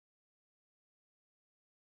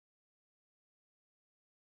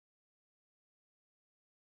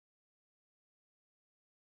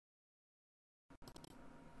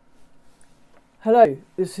Hello,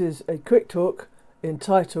 this is a quick talk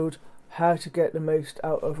entitled How to Get the Most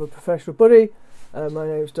Out of a Professional Body. My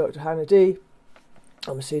name is Dr. Hannah Dee.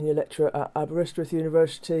 I'm a senior lecturer at Aberystwyth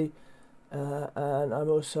University and I'm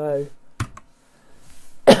also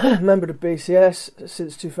a member of the BCS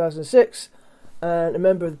since 2006 and a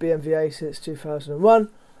member of the BMVA since 2001,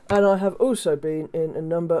 and I have also been in a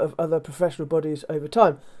number of other professional bodies over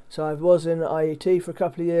time. So I was in the IET for a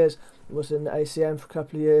couple of years, was in the ACM for a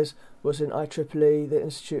couple of years, was in IEEE, the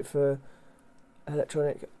Institute for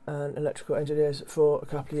Electronic and Electrical Engineers, for a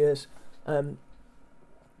couple of years, a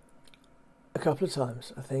couple of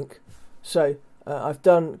times I think. So I've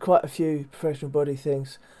done quite a few professional body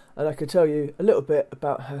things, and I can tell you a little bit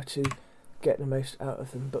about how to get the most out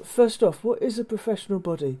of them. But first off, what is a professional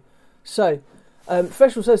body? So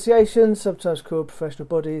professional associations, sometimes called professional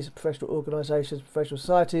bodies, professional organisations, professional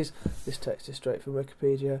societies, this text is straight from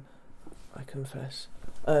Wikipedia, I confess,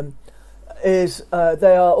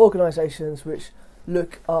 they are organisations which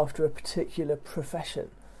look after a particular profession,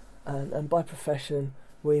 and by profession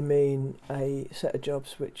we mean a set of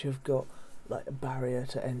jobs which have got like a barrier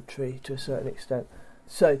to entry to a certain extent.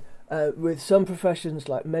 So with some professions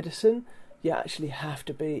like medicine, you actually have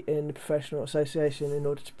to be in the professional association in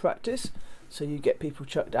order to practice. So you get people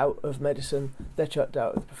chucked out of medicine, they're chucked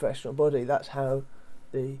out of the professional body. That's how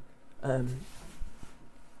the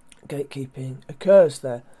gatekeeping occurs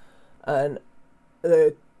there. And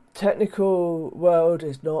the technical world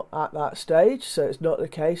is not at that stage, so it's not the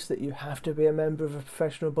case that you have to be a member of a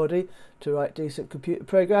professional body to write decent computer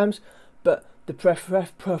programs, but the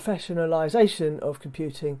professionalisation of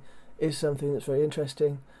computing is something that's very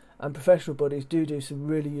interesting, and professional bodies do some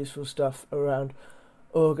really useful stuff around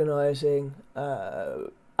organising,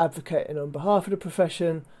 advocating on behalf of the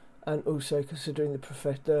profession, and also considering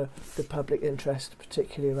the public interest,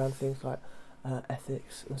 particularly around things like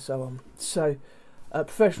ethics and so on. So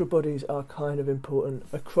professional bodies are kind of important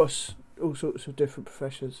across all sorts of different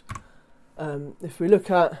professions. If we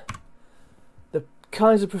look at the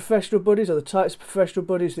kinds of professional bodies, or the types of professional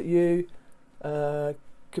bodies that you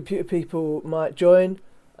computer people might join,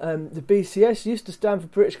 the BCS used to stand for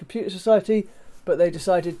British Computer Society, but they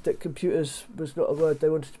decided that computers was not a word they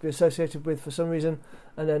wanted to be associated with for some reason,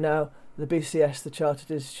 and they're now the BCS, the Chartered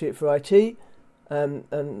Institute for IT, and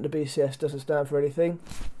the BCS doesn't stand for anything.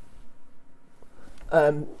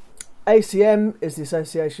 ACM is the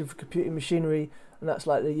Association for Computing Machinery, and that's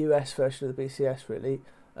like the US version of the BCS really.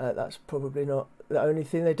 That's probably not the only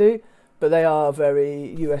thing they do, but they are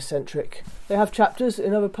very US centric. They have chapters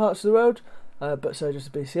in other parts of the world, but so does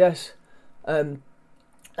the BCS.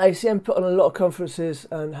 ACM put on a lot of conferences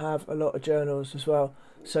and have a lot of journals as well.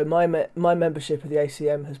 So my membership of the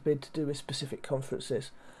ACM has been to do with specific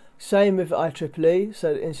conferences. Same with IEEE,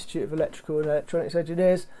 so the Institute of Electrical and Electronics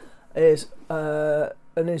Engineers is an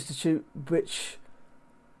institute which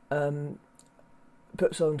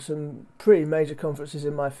puts on some pretty major conferences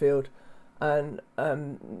in my field, and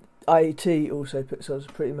IET also puts on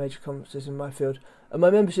some pretty major conferences in my field. And my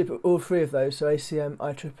membership of all three of those, so ACM,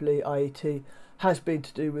 IEEE, IET, has been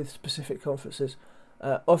to do with specific conferences.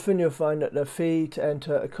 Often you'll find that the fee to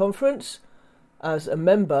enter a conference as a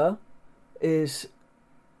member is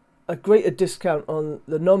a greater discount on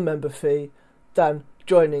the non-member fee than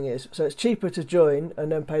joining is. So it's cheaper to join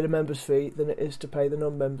and then pay the member's fee than it is to pay the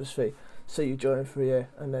non-member's fee. So you join for a year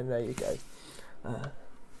and then there you go.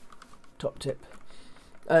 Top tip.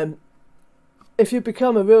 If you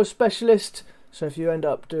become a real specialist, so if you end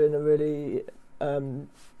up doing a really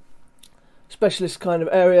specialist kind of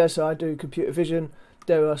area, so I do computer vision,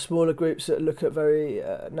 there are smaller groups that look at very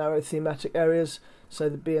narrow thematic areas. So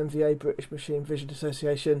the BMVA, British Machine Vision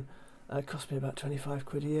Association, cost me about 25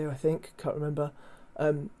 quid a year I think, can't remember,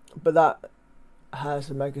 but that has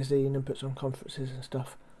a magazine and puts on conferences and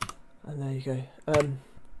stuff, and there you go.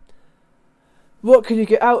 What can you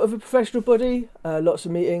get out of a professional body? Lots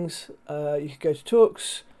of meetings, you could go to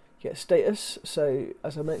talks, get status. So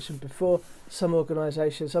as I mentioned before, some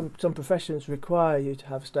organisations, some professions require you to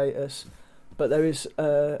have status, but there is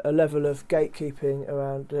a level of gatekeeping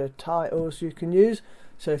around the titles you can use.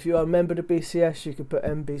 So if you are a member of the BCS, you can put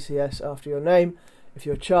MBCS after your name. If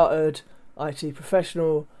you're a chartered IT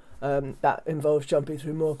professional, that involves jumping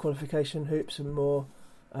through more qualification hoops and more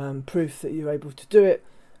proof that you're able to do it,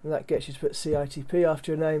 and that gets you to put CITP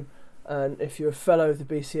after your name. And if you're a fellow of the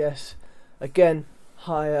BCS, again,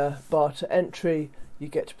 higher bar to entry, you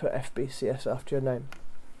get to put FBCS after your name.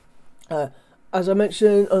 As I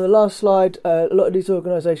mentioned on the last slide, a lot of these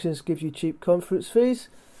organisations give you cheap conference fees,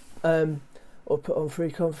 or put on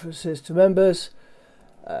free conferences to members.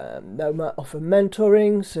 They might offer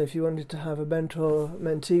mentoring, so if you wanted to have a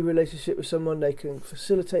mentor-mentee relationship with someone, they can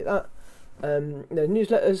facilitate that. There are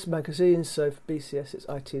newsletters, magazines, so for BCS it's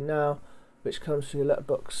IT Now, which comes through your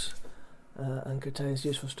letterbox and contains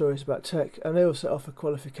useful stories about tech, and they also offer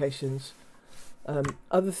qualifications.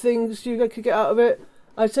 Other things you could get out of it,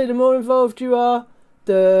 I'd say the more involved you are,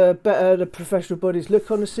 the better the professional bodies look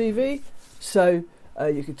on the CV. So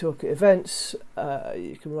you can talk at events,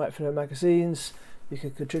 you can write for their magazines, you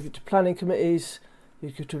can contribute to planning committees, you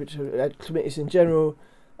can contribute to committees in general,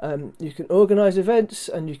 you can organise events,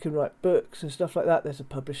 and you can write books and stuff like that. There's a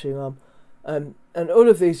publishing arm. And all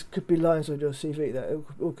of these could be lines on your CV that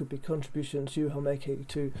all could be contributions you are making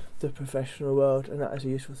to the professional world, and that is a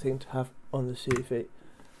useful thing to have on the CV.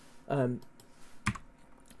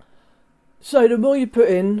 So the more you put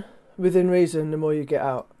in within reason, the more you get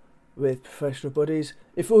out with professional bodies.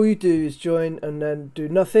 If all you do is join and then do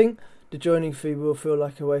nothing, the joining fee will feel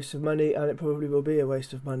like a waste of money, and it probably will be a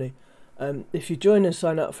waste of money. If you join and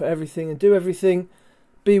sign up for everything and do everything,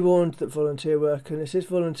 be warned that volunteer work, and this is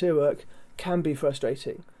volunteer work, can be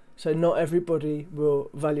frustrating. So not everybody will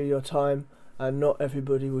value your time, and not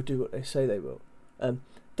everybody will do what they say they will.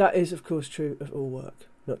 That is of course true of all work,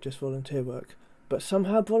 not just volunteer work. But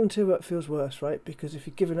somehow volunteer work feels worse, right? Because if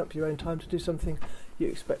you're giving up your own time to do something, you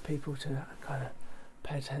expect people to kind of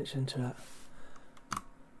pay attention to that.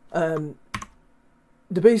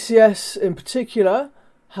 The BCS in particular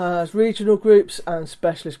has regional groups and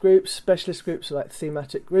specialist groups. Specialist groups are like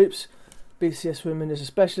thematic groups. BCS Women is a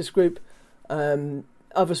specialist group.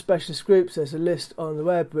 Other specialist groups, there's a list on the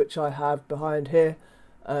web which I have behind here.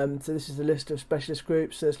 So this is the list of specialist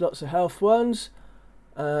groups. There's lots of health ones.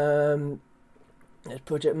 There's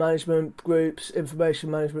project management groups,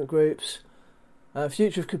 information management groups,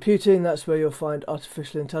 future of computing, that's where you'll find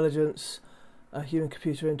artificial intelligence,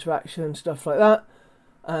 human-computer interaction, stuff like that.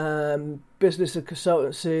 Business and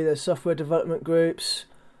consultancy, there's software development groups,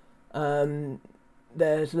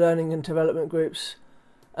 there's learning and development groups.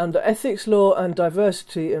 Under ethics, law and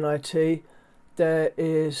diversity in IT, there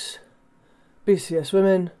is BCS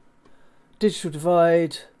Women, Digital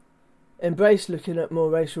Divide, Embrace, looking at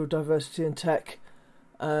more racial diversity in tech,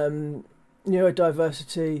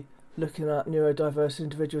 neurodiversity, looking at neurodiverse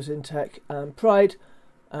individuals in tech, and Pride,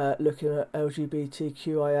 looking at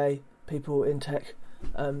LGBTQIA people in tech.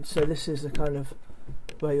 So this is the kind of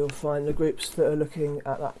where you'll find the groups that are looking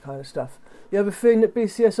at that kind of stuff. The other thing that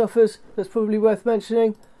BCS offers that's probably worth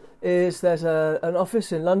mentioning is there's an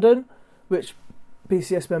office in London which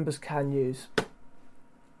BCS members can use.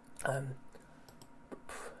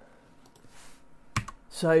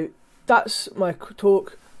 So that's my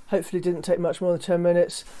talk. Hopefully didn't take much more than 10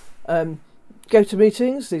 minutes. Go to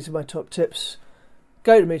meetings. These are my top tips.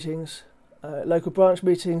 Go to meetings, local branch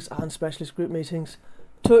meetings and specialist group meetings.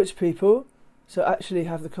 Talk to people. So actually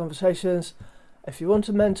have the conversations. If you want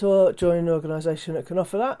a mentor, join an organisation that can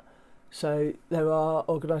offer that. So there are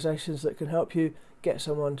organisations that can help you get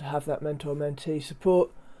someone to have that mentor-mentee support.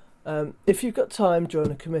 If you've got time,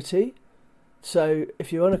 join a committee. So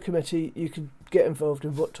if you're on a committee, you can get involved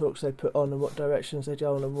in what talks they put on and what directions they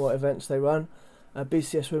go on and what events they run.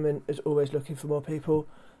 BCS Women is always looking for more people,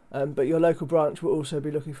 but your local branch will also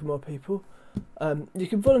be looking for more people. You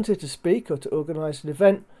can volunteer to speak or to organise an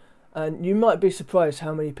event, and you might be surprised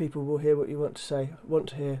how many people will hear what you want to say, want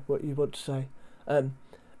to hear what you want to say.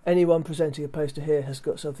 Anyone presenting a poster here has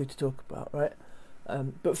got something to talk about, right?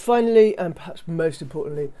 But finally, and perhaps most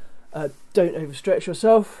importantly, don't overstretch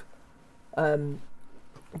yourself.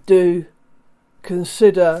 Do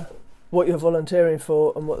consider what you're volunteering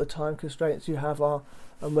for and what the time constraints you have are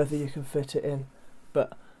and whether you can fit it in.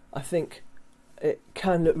 But I think it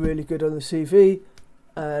can look really good on the CV,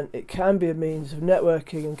 and it can be a means of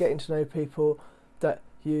networking and getting to know people that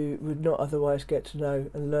you would not otherwise get to know,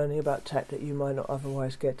 and learning about tech that you might not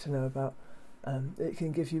otherwise get to know about. It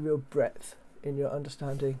can give you real breadth in your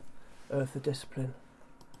understanding of the discipline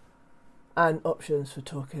and options for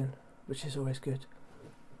talking, which is always good.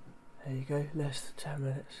 There you go, less than 10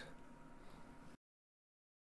 minutes.